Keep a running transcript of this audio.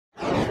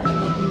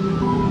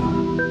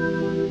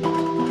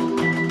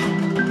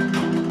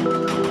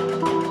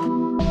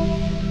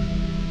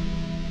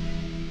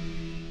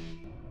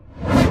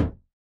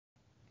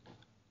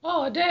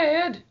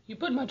Dad, you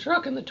put my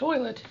truck in the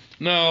toilet.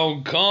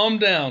 No, calm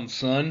down,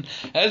 son.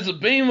 As the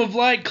beam of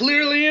light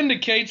clearly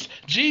indicates,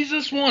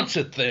 Jesus wants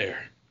it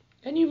there.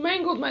 And you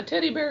mangled my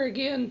teddy bear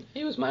again.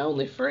 He was my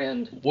only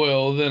friend.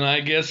 Well, then I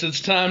guess it's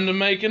time to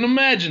make an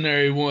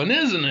imaginary one,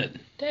 isn't it?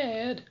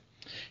 Dad.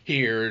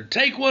 Here,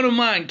 take one of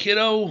mine,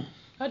 kiddo.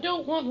 I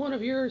don't want one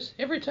of yours.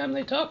 Every time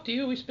they talk to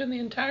you, we spend the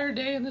entire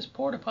day in this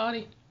porta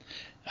potty.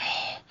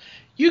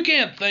 You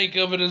can't think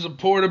of it as a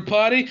porta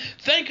potty.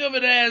 Think of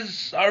it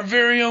as our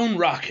very own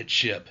rocket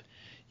ship.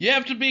 You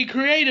have to be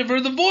creative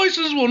or the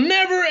voices will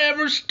never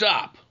ever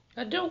stop.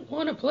 I don't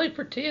want to play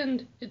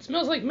pretend. It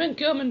smells like mint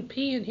gum and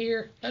pee in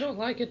here. I don't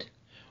like it.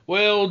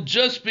 Well,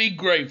 just be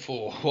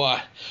grateful.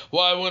 Why,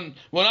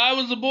 when I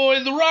was a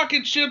boy, the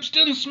rocket ships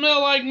didn't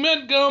smell like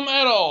mint gum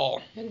at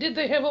all. And did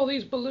they have all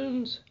these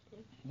balloons?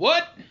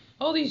 What?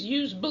 All these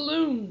used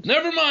balloons.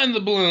 Never mind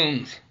the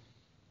balloons.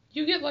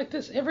 You get like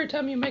this every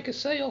time you make a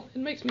sale. It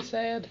makes me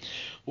sad.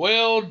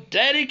 Well,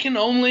 Daddy can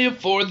only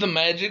afford the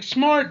magic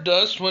smart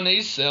dust when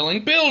he's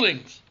selling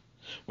buildings.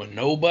 When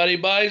nobody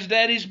buys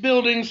Daddy's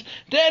buildings,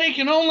 Daddy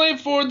can only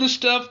afford the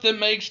stuff that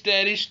makes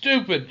Daddy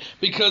stupid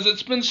because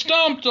it's been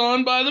stomped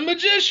on by the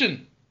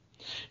magician.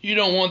 You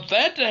don't want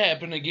that to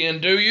happen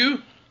again, do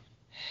you?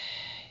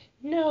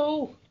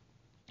 No.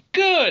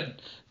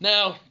 Good.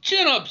 Now,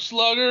 chin up,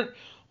 slugger.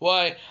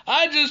 Why,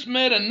 I just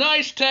met a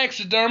nice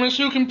taxidermist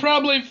who can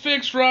probably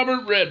fix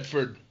Robert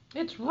Redford.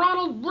 It's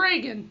Ronald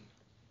Reagan.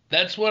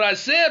 That's what I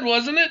said,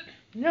 wasn't it?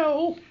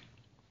 No.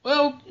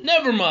 Well,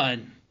 never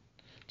mind.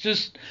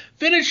 Just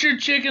finish your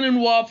chicken and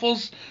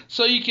waffles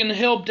so you can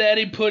help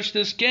Daddy push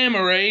this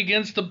gamma ray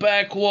against the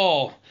back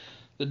wall.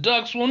 The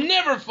ducks will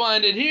never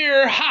find it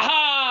here.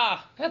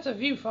 Ha-ha! That's a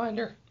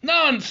viewfinder.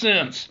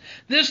 Nonsense!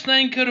 This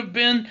thing could have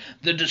been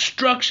the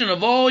destruction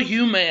of all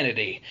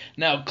humanity.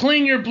 Now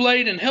clean your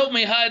plate and help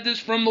me hide this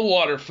from the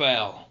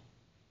waterfowl.